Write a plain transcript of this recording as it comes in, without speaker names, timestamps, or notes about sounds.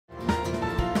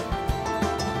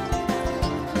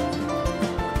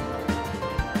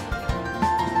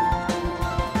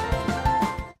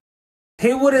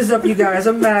Hey, what is up, you guys?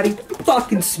 I'm Maddie.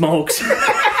 Fucking smokes.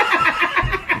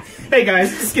 Hey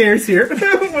guys, Scares here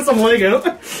with some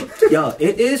Lego. Yo,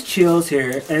 it is Chills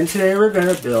here, and today we're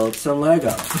gonna build some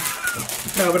Lego.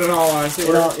 No, but in all honesty,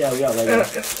 yeah, we got Lego.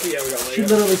 Yeah, we got Lego. She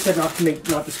literally said not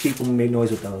to speak when we made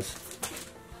noise with those.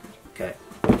 Okay.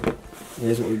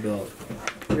 Here's what we built.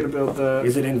 We're gonna build the.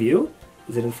 Is it in view?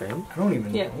 Is it in frame? I don't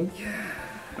even know. Yeah.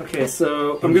 Okay,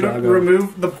 so I'm gonna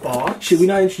remove the box. Should we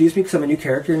not introduce me because I'm a new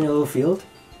character in your little field?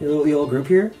 Your little group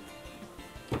here?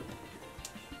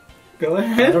 Go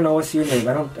ahead. I don't know what's your name.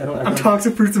 I'm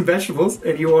Toxic Fruits and Vegetables,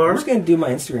 and you are? I'm just gonna do my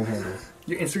Instagram handle.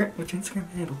 Your Instagram? What's your Instagram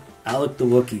handle? Alec the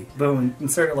Wookiee. Boom.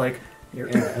 Insert it like. Yeah,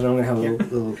 and I'm gonna have a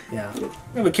little yeah.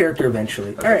 I have a character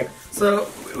eventually. Okay. All right. So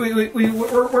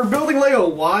we're building Lego.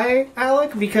 Why,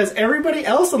 Alec? Because everybody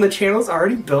else on the channel's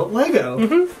already built Lego.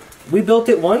 Mm-hmm. We built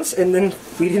it once, and then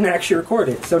we didn't actually record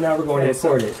it. So now we're going to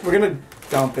record it. We're gonna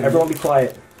dump it. Everyone, be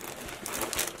quiet.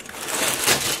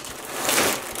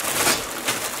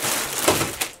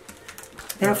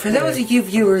 Now, for those of you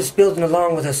viewers building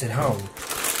along with us at home,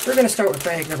 we're going to start with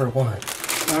bag number 1. Alright,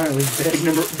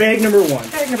 bag number 1.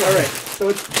 Alright, so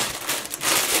it's...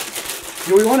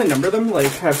 Do we want to number them?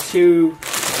 Like, have 2... 2,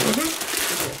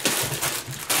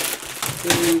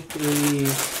 3,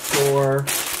 4...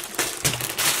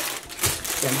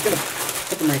 Yeah, I'm just going to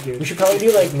put them right here. We should probably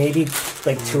do, like, maybe,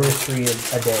 like, 2 or 3 a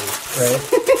day, right?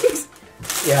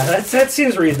 Yeah, that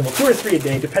seems reasonable. 2 or 3 a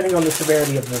day, depending on the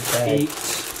severity of the bag. 8...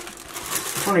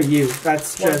 One of you.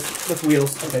 That's just with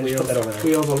wheels. Okay, wheels. Put that over there.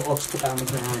 Wheels. I'll just put that on the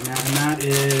ground right now. And that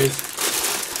is.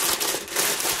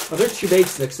 Oh, there's 2 big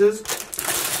 6s.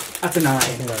 That's a 9.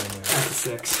 That's a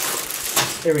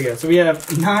 6. There we go. So we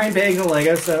have 9 bags of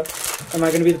Lego. So am I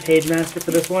going to be the page master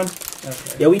for this one?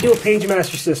 Okay. Yeah, we do a page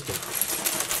master system.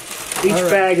 Each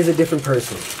bag is a different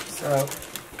person. So,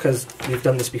 because we've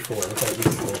done this before. Okay,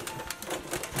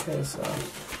 so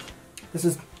this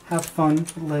is have fun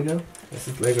with Lego. This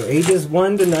is Lego. Ages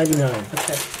 1 to 99.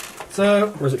 Okay.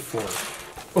 So... Where's it 4?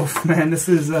 Oh, man, this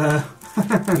is, You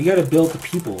gotta build the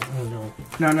people. Oh,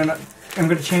 no. No. I'm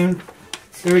gonna change...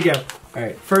 There we go.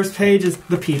 Alright. First page is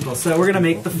the people, so we're gonna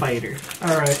make the fighter.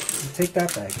 Alright. Take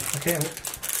that bag. Okay.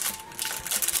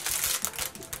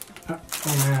 Oh,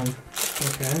 man.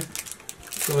 Okay.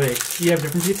 So, wait. Do you have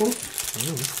different people?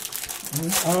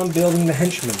 I'm building the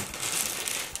henchman.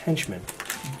 Henchman.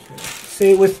 Okay.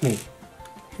 Say it with me.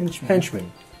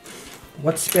 Henchman.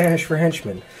 What's Spanish for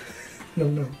henchman?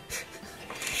 No.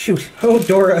 Shoot. Oh,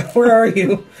 Dora, where are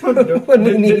you? When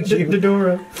we need you.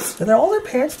 Dora. Are all their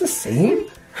pants the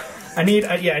same? I need...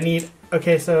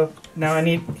 Okay, so now I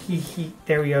need...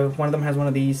 There we go. One of them has one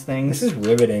of these things. This is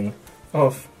riveting.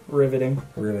 Oh, riveting.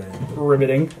 Rivet.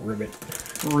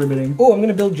 Oh, I'm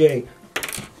gonna build Jay.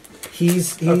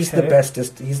 He's the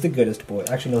bestest. He's the goodest boy.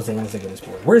 Actually, no, Zane's the goodest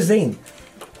boy. Where's Zane?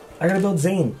 I gotta build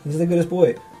Zane. He's the goodest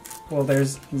boy. Well,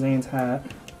 there's Zane's hat.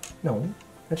 No,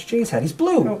 that's Jay's hat. He's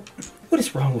blue. Oh. What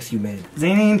is wrong with you, man?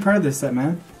 Zane ain't part of this set,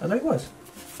 man. I thought he was.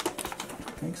 I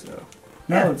think so.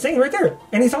 No, No, Zane right there,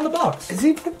 and he's on the box. is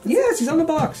he? Yes, he's on the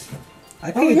box.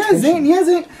 Zane. Yeah,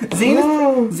 Zane.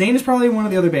 Zane is probably one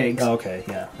of the other bags. Oh, okay,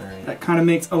 yeah, all right. That kind of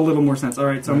makes a little more sense. All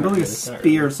right, so I'm building a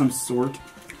spear of some sort.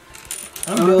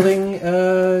 I'm building.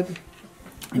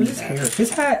 Where's his hair?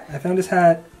 His hat. I found his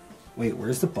hat. Wait,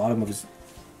 where's the bottom of his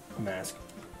mask?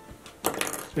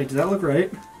 Wait, does that look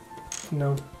right?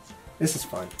 No. This is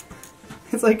fun.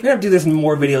 It's like... We're gonna have to do this in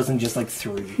more videos than just like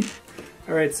 3.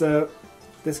 Alright, so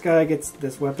this guy gets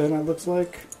this weapon, it looks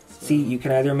like. So. See, you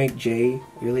can either make Jay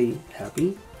really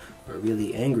happy or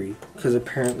really angry. Because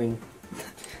apparently...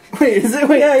 Wait, is it?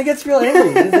 Wait. Yeah, he gets real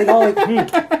angry. He's like all like,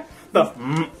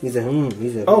 He's a,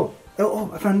 He's a... Oh,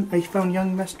 I found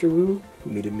young Master Wu.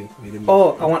 Meet me.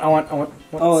 Oh, I want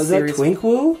oh, is that Twink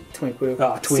Woo? Twink Woo.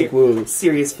 Ah, Twink Woo.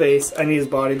 Serious face. I need his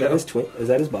body though. Is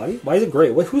that his body? Why is it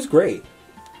gray? Who's gray?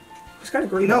 Who's got a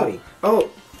gray body?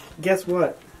 Oh, guess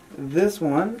what? This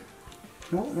one.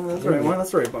 No, that's the right one.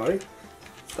 That's the right body.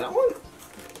 That one?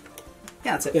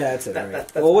 Yeah, that's it. Yeah, that's it.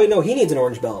 That's well, wait, no, he needs an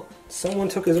orange belt. Someone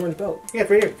took his orange belt. Yeah,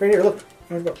 right here. Look,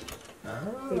 orange belt.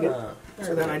 Ah.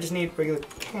 So then I just need regular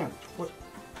pants. What?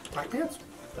 Black pants?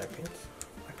 Black pants.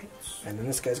 And then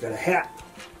this guy's got a hat.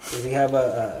 Does he have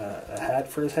a hat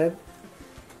for his head?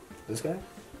 This guy? What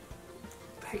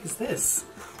the heck is this?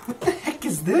 What the heck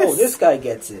is this? Oh, this guy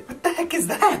gets it. What the heck is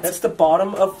that? That's the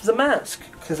bottom of the mask.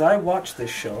 Because I watch this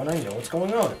show and I know what's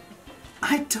going on.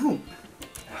 I don't.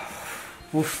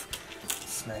 Woof.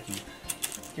 Snacky.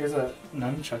 Here's a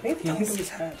nunchuck. Maybe I'll do his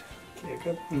hat. Okay,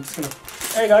 good. I'm just gonna...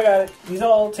 There you go, I got it. He's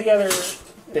all together.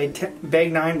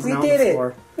 Bag 9 is now on the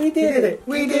floor. We did it!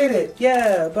 We did it!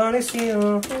 Yeah,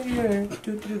 Bonicio.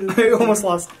 I almost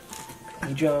lost.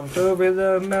 We jumped over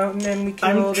the mountain and we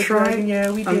killed the dragon.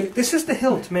 Yeah, we did. This is the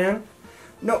hilt, man.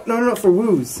 No, for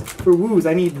woos. For woos,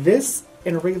 I need this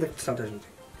and a regular. Stop touching me.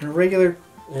 And a regular.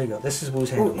 There you go. This is Woo's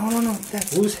handle. Oh, no.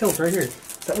 That's Woo's hilt right here.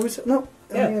 Is that Woo's? No.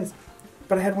 Yeah. It is.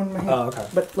 But I had one in my hand. Oh, okay.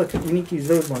 But look, we need to use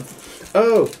those ones.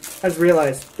 Oh, I just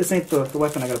realized this ain't the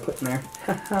weapon I gotta put in there.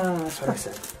 That's what I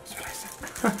said.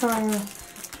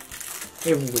 I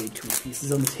have way too many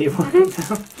pieces on the table right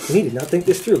now. We need to not think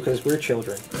this through because we're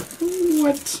children.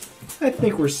 What? I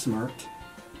think we're smart.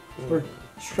 We're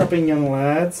strapping young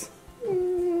lads.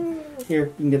 Here,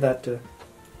 you can get that too.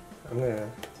 I'm gonna.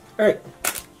 Alright.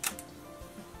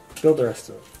 Build the rest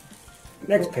of it.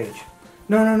 Next page.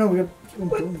 No, we got.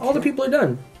 All the people are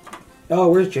done. Oh,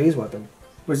 where's Jay's weapon?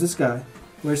 Where's this guy?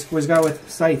 Where's the guy with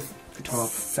scythe at the top?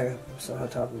 So on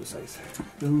top of the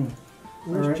scythe. Ooh.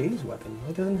 Where's Jay's weapon?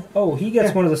 It doesn't. Oh, he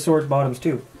gets one of the sword bottoms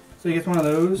too. So he gets one of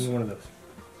those. One of those.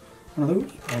 One of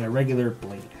those. And a regular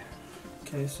blade.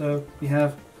 Okay, so we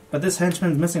have. But this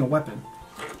henchman's missing a weapon.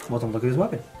 Well, don't look at his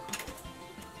weapon.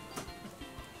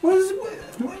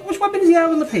 Which weapon does he have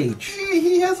on the page?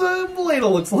 He has a blade, it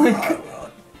looks like.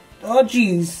 Oh,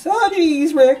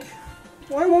 jeez, Rick.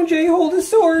 Why won't Jay hold his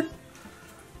sword?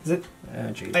 Is it?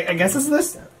 Jeez. I guess it's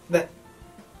this.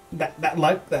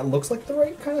 That looks like the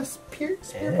right kind of spear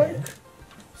bike.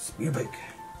 Spear bike.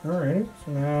 Alrighty.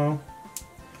 So now.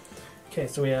 Okay,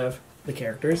 so we have the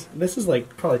characters. This is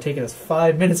like probably taking us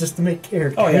 5 minutes just to make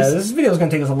characters. Oh yeah, this video is going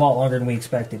to take us a lot longer than we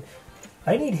expected.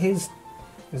 I need his.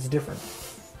 It's different.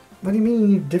 What do you mean you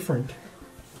need different?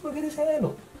 Look at his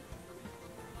handle.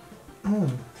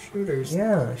 Oh, shooters.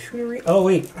 Yeah, shootery. Oh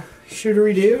wait,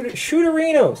 Shootery-doo?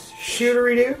 shooterinos.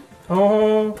 Shootery-doo?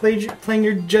 Oh, Playing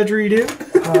your judgery-doo?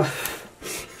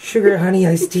 sugar honey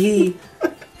iced tea.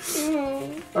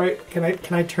 Alright, can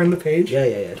I turn the page?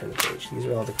 Yeah. Turn the page. These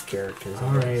are all the characters.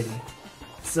 Alrighty.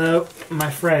 So, my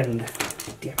friend,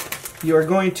 Damn. you are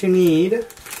going to need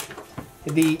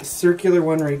the circular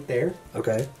one right there.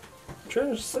 Okay. I'm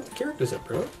trying to set the characters up,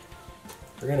 bro.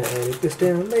 We're gonna edit this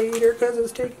down later because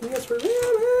it's taking us forever.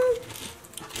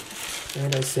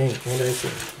 And I sing.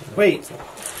 Wait,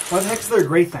 what the heck's their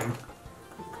gray thing?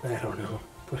 I don't know.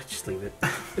 But just leave it.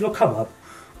 It'll come up.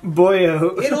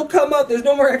 Boyo. It'll come up. There's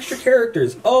no more extra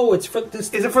characters. Oh, it's for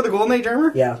this. Is it for the Golden Age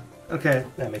armor? Yeah. Okay.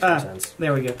 That makes more sense.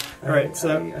 There we go. Alright,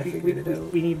 so I figured it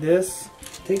out. we need this.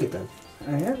 Take it then.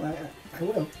 I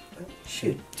will.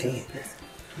 Shoot. Dang it.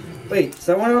 Wait, does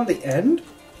that want it on the end?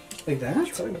 Like that?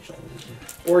 Probably much longer.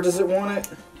 Or does it want it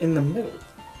in the middle?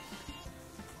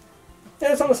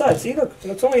 Yeah, it's on the side. See, look.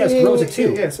 It's only has rows of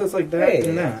two. Yeah, so it's like that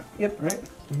and that. Yep. Right?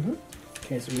 Mm-hmm.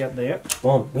 Okay, so we got that.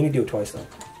 Boom. We need to do it twice though.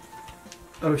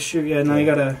 Oh shoot! Yeah, now you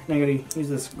gotta use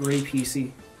this gray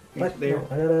PC right there.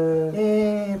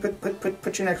 No, I gotta.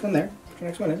 Put your next one there. Put your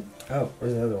next one in. Oh,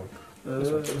 where's the other one? This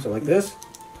one. So like this.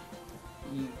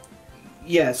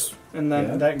 Yes, and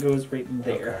then that goes right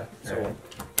there. Okay. So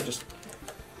just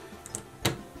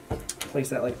place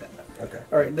that like that. Okay.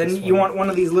 All right. Then you want one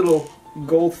of these little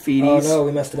gold feeties. Oh no,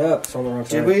 we messed it up. It's on the wrong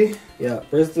side. Did we? Yeah.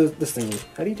 Where's this thing?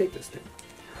 How do you take this thing?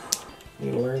 You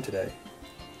need to learn today.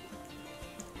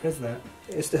 What is that?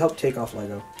 It's to help take off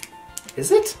Lego.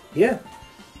 Is it? Yeah.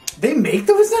 They make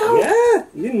those now? Yeah.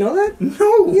 You didn't know that?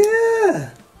 No. Yeah.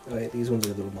 Oh, wait, these ones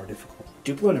are a little more difficult.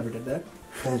 Duplo never did that.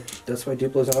 Well, that's why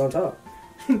Duplo's not on top.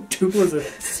 Duplo's a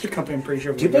sister company, I'm pretty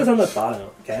sure. Duplo's on the bottom,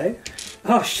 okay?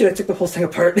 Oh shit, I took the whole thing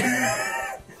apart.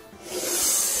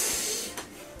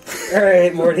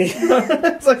 Alright, Morty.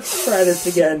 It's like, try this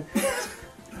again.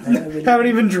 haven't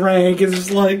even drank. It's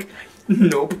just like,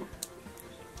 nope.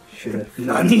 Should've.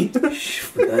 Nani.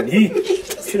 Nani.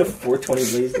 Should've 420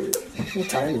 blazed it. What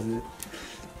time is it?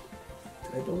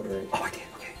 Did I build it right? Oh, I did.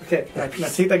 Okay. Okay, now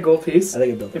take that gold piece. I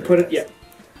think I built it and right. put it, yeah.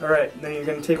 Alright, then you're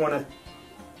going to take one of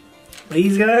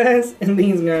these guys and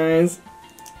these guys.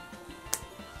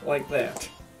 Like that.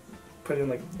 Put it in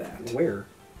like that. Where?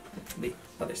 The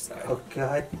other side. Oh,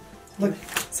 God. Look,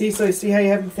 see how you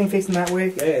have the thing facing that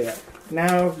way? Yeah.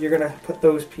 Now you're going to put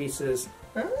those pieces,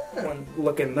 one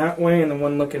looking that way and then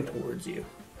one looking towards you.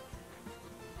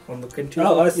 One looking to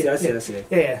Oh, I see it.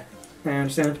 Yeah. I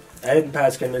understand. I didn't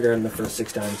pass kindergarten the first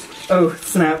 6 times. Oh,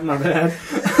 snap, my bad.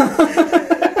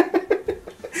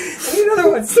 I need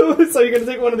another one. So you're going to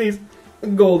take one of these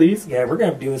goldies. Yeah, we're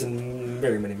going to do this in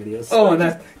very many videos. Oh, and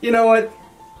that, you know what?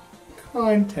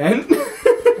 Content.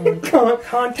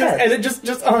 Content. Edit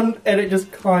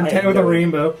just content with a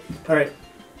rainbow. Alright.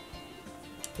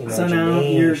 So now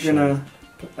you're gonna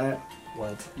put that.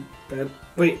 What? That.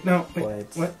 Wait, no. Wait.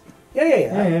 What? What?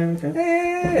 Yeah. Okay.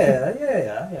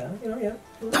 Yeah. You know, yeah.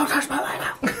 Don't touch my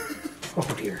Lego!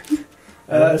 Oh dear.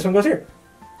 This one goes here.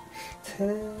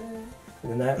 And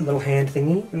then that little hand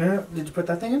thingy. No, did you put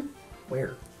that thing in?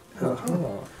 Where?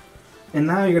 Oh. And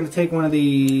now you're going to take one of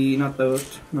the... Not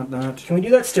those. Not that. Can we do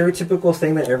that stereotypical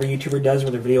thing that every YouTuber does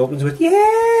where their video opens with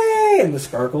 "Yay!" and the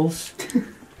sparkles?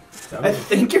 I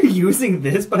think you're using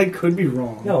this, but I could be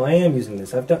wrong. No, I am using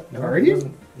this. I've done. No, Are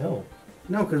you? No.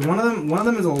 No, because one of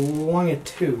them is along a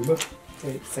tube.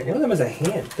 Wait a second. One of them is a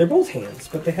hand. They're both hands,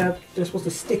 but they're supposed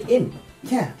to stick in.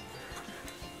 Yeah.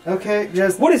 Okay,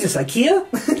 just... What is this, IKEA?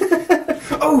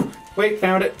 Oh! Wait,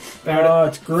 found it. Found it. Oh,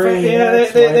 it's great. Yeah,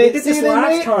 they did this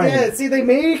last time. Yeah, see, they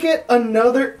make it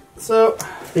another... So...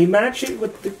 They match it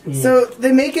with the... So,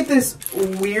 they make it this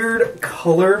weird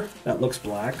color. That looks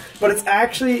black. But it's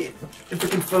actually, if we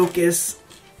can focus,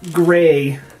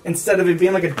 gray, instead of it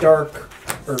being like a dark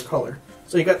color.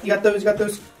 So you got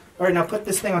those. Alright, now put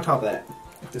this thing on top of that.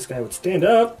 If this guy would stand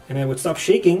up, and I would stop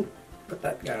shaking. Put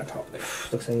that guy on top of there.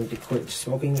 Looks like I need to quit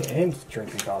smoking and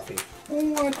drinking coffee.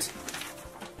 What?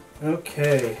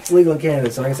 Okay. It's legal in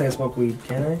Canada, so I guess I can smoke weed.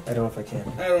 Can I? I don't know if I can.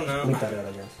 I don't know. Leave that out,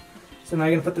 I guess. So now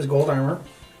you're going to put this gold armor.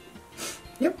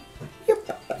 Yep.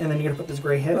 And then you're going to put this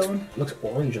gray head on. Looks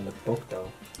orange in the book,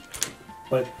 though.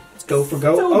 But let's go for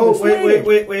go. So Oh, misleading.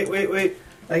 wait.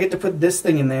 I get to put this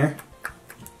thing in there.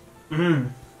 That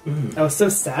was so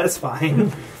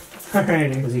satisfying.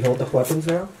 Alrighty. Does he hold the weapons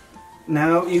now?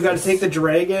 Now you got to take the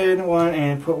dragon one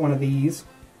and put one of these,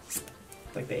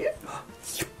 like that.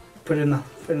 Put it in the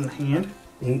hand.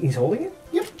 He's holding it?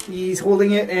 Yep. He's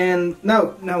holding it, and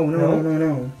no.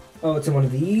 Oh, it's in one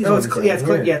of these. Oh, it's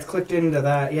it's clicked into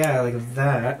that. Yeah, like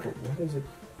that. What is it?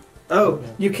 Oh,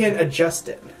 you can adjust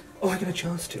it. Oh, I can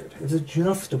adjust it. It's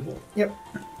adjustable. Yep.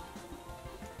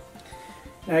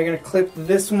 Now you're gonna clip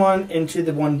this one into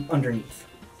the one underneath.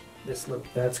 This little.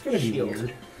 That's gonna be shield.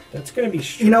 weird. That's gonna be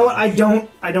strange. You know what? I don't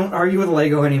argue with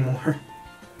Lego anymore.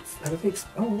 I don't think.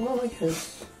 Oh well, I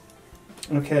guess.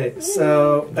 Okay,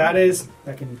 so that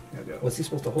can go. What's he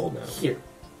supposed to hold now? Here.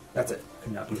 That's it.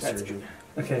 Could not be a That's surgeon.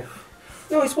 Okay.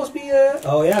 No, he's supposed to be.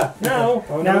 Oh yeah. No.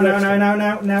 Oh,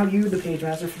 Now you, the page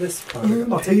master for this.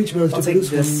 I'll take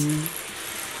this.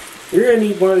 You're gonna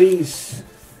need one of these.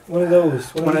 One of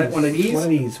those. One of these? One of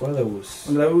these. One of those.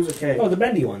 One of those. Okay. Oh, the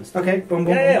bendy ones. Okay. Boom.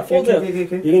 Boom. Yeah, boom. fold up. Okay. You're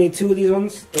gonna need two of these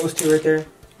ones. Those two right there.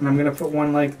 And I'm gonna put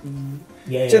one like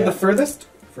Yeah. to the furthest.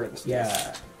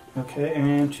 Yeah. Okay,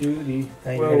 and to the.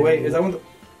 Now Whoa, wait. Is that one?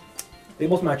 They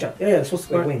both match up. Yeah, they're supposed to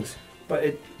be like wings.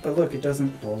 But look, it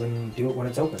doesn't. Well, then do it when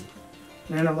it's open.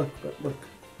 No, look.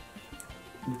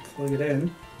 You plug it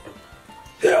in.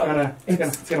 Yeah.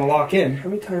 It's gonna lock in. How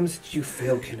many times did you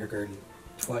fail kindergarten?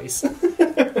 Twice.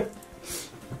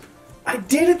 I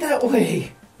did it that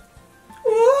way.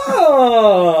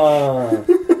 Oh.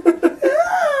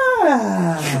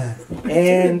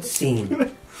 And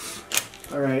scene.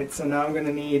 Alright, so now I'm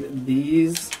gonna need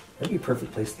these. That'd be a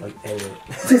perfect place to like edit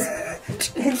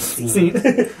it. And scene.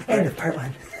 End of part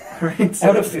 1. Alright, so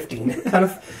out of 15. Out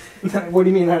of. What do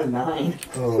you mean out of 9?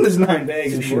 Oh, There's 9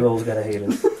 bags. 6-year-olds gotta hate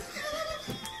us.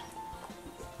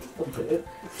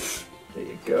 There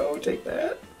you go. Take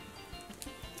that.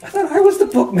 I thought I was the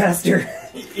bookmaster.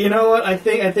 You know what? I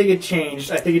think it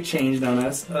changed. I think it changed on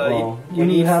us. Well, you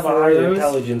need you have a four of higher those.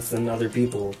 intelligence than other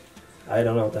people. I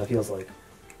don't know what that feels like.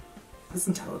 What's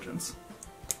intelligence?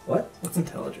 What? What's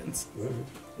intelligence?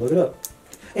 Look it up.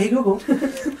 Hey Google.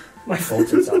 My phone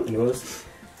said something to us.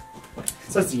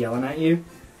 So it's yelling at you.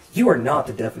 You are not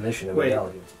the definition of Wait.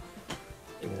 intelligence.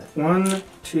 Give me that. 1,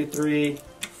 2, 3,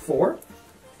 4.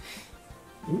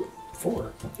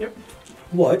 4. Yep.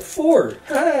 What? 4?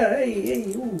 Hey,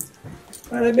 ooh.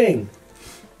 Bada bing.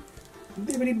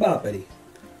 Bibbidi boppity.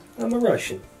 I'm a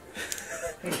Russian.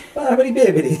 Bobbity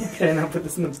bibbity. Okay, now put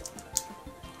this in the.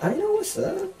 I know what's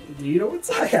up. Do you know what's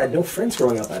I had no friends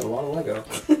growing up. I had a lot of Lego.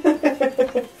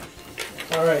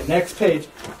 Alright, next page.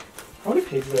 How many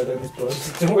pages are there in this book?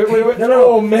 Wait. No.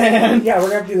 Oh man! Yeah, we're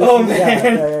gonna have to do this. Oh,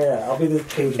 man. Yeah. I'll be the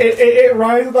page. It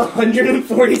rhymes with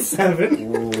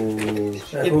 147. Ooh.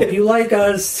 I hope you like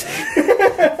us.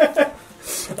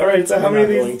 Alright, so how I'm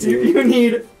many of not these going do you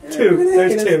need? 2.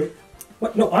 There's 2.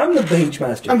 What? No, I'm the page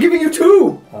master. I'm giving you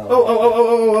 2! Oh.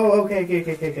 Oh,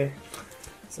 okay.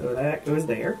 So that goes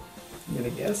there. I'm gonna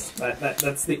guess.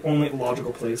 That's the only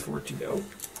logical place for it to go.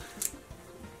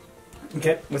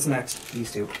 Okay, what's next?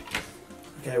 These two.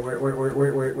 Okay,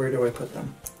 where do I put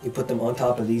them? You put them on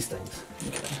top of these things.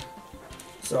 Okay.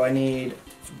 So I need,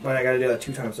 but I gotta do that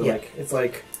 2 times. So Yeah. like, it's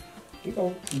like, Keep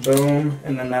going. boom,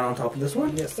 and then that on top of this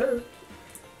one? Yes, sir.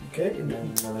 Okay. And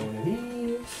then another one of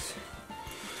these.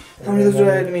 How many of those do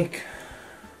I have to make?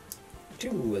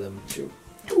 2 of them. 2.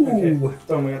 Okay.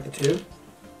 Boom, we got the 2.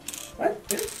 What?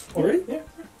 Already? Yeah.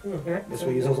 Okay. Guess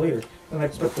we'll use those later. And I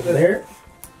put Over there.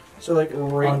 So like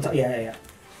right On top. Yeah.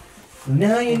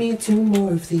 Now you need 2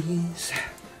 more of these.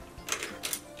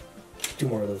 2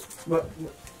 more of those. What?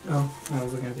 Oh, I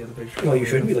was looking at the other picture. No, you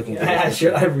shouldn't be looking at that.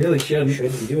 I really You shouldn't.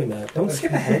 shouldn't be doing that. Don't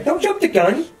skip ahead. Don't jump the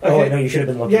gun. Okay. Oh, no, you should have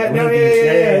been looking. Yeah, no,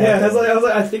 yeah. I was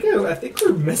like, I think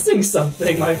we're missing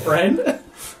something, my friend.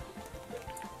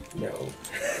 No.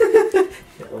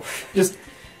 No. Just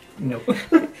no.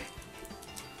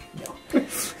 No.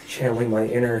 Channeling my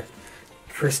inner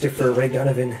Christopher Ray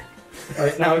Donovan.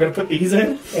 Alright, now I'm gonna put these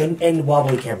in. And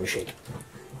wobbly camera shake.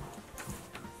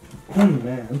 Oh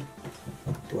man.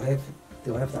 Do I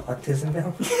have the autism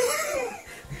now?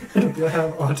 Do I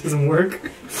have autism work?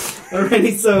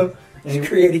 Alrighty, so Just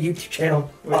create a YouTube channel.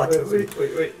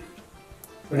 Wait.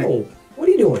 No. What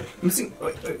are you doing? I'm missing.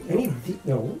 I need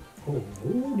no. Oh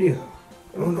dear.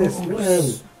 Oh, this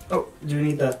one. Oh, do you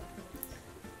need the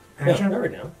No, action? not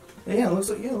right now. Yeah, it looks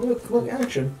like look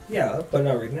action. Yeah, but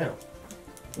not right now.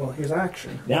 Well, here's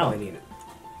action. Now I need it.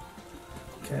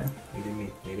 Okay.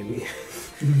 Needed me.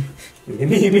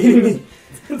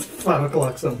 It's 5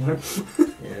 o'clock somewhere.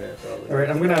 Yeah, probably. All right,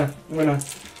 I'm gonna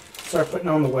start putting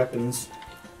on the weapons.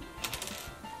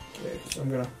 Okay, so I'm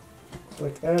gonna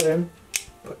click that in,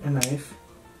 put a knife.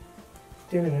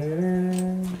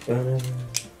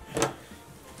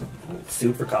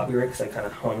 Sued for copyright because I kind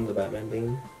of hung the Batman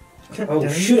beam. Oh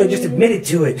shoot! I just admitted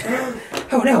to it.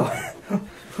 Oh no!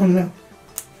 Oh no!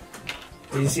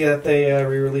 Did you see that they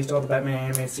re-released all the Batman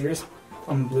animated series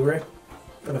on Blu-ray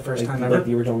for the first time ever? Like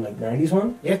the original like '90s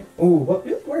one? Yeah. Oh, what?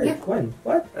 Where? Yeah. When?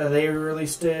 What? They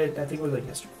released it. I think it was like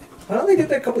yesterday. I thought they did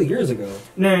that a couple of years ago.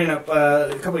 No.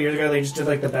 A couple of years ago, they just did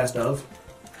like the best of.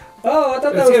 Oh, I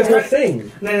thought that was the whole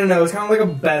thing. No. It was kind of like a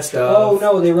best of. Oh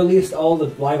no, they released all the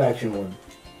live action one.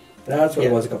 That's what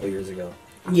it was a couple of years ago.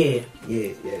 Yeah.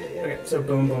 Okay, so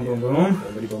boom. Boom, boom.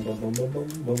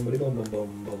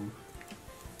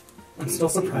 I'm still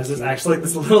surprised it's actually like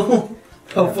this little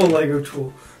helpful Lego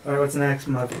tool. Alright, what's next,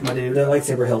 my dude? The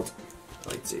lightsaber hilt.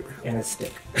 Lightsaber. And a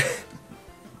stick.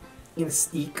 In a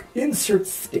stick. Insert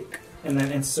stick. And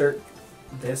then insert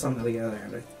this on the other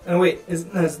end. Oh wait, no,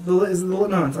 it's not the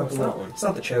one. It's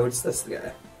not the chode, it's this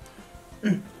guy.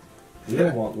 We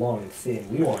don't want long and thin.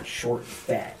 We want short and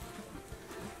fat.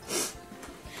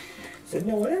 Said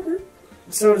no, whatever.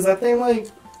 So does that thing like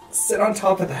sit on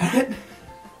top of that?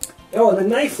 Oh, the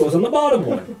knife goes on the bottom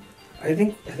one. I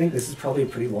think this is probably a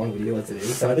pretty long video as it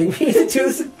is, so I think we need to do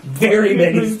this very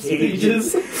many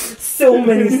stages. So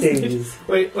many stages.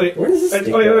 Wait. Where does this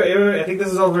stick wait. I think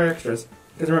this is all for extras.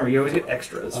 Because remember, you always get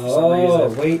extras for some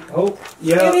reason. Wait. Oh.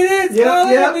 Yeah. It is!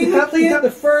 Yeah. The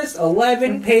first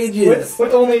 11 pages.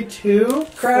 With only 2,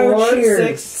 Crowd 4, cheers.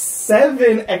 6,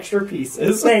 7 extra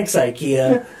pieces. Thanks,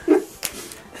 IKEA.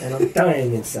 And I'm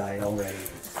dying inside already.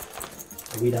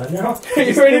 Are we done now? Are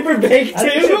you ready for bake I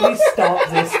think we stop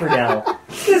this for now.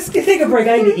 Just take a break.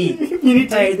 I need to eat. You need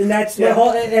to eat. And that's the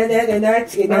whole. And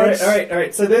that's. All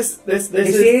right. So this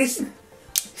is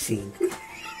scene.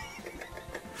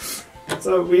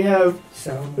 So we have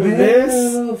Somewhere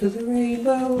this. over the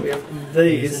rainbow. We have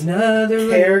these Another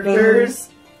characters,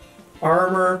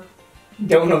 armor.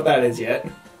 Don't know what that is yet.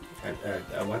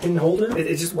 A weapon holder.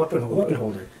 It's just weapon holder. Weapon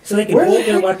holder. So they can hold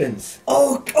their weapons.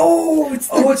 Oh! It's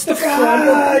the front.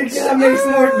 That makes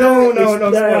more. No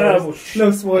spoilers.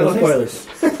 No spoilers.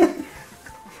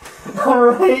 All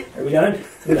right. Are we done?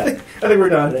 We're done. I think we're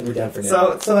done. I think we're done for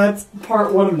now. So that's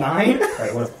part 1 of 9. All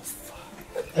right. What?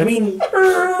 I mean. All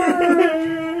right.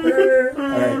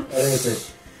 I think it's a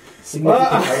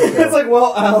significant. It's like,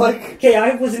 well, Alec. Okay,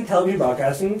 I was in television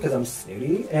broadcasting because I'm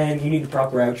snooty, and you need the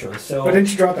proper outro. So. But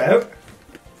didn't you drop out?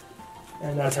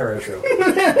 And that's our outro.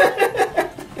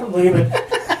 I'm leaving.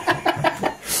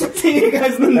 See you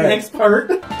guys in the next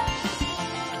part.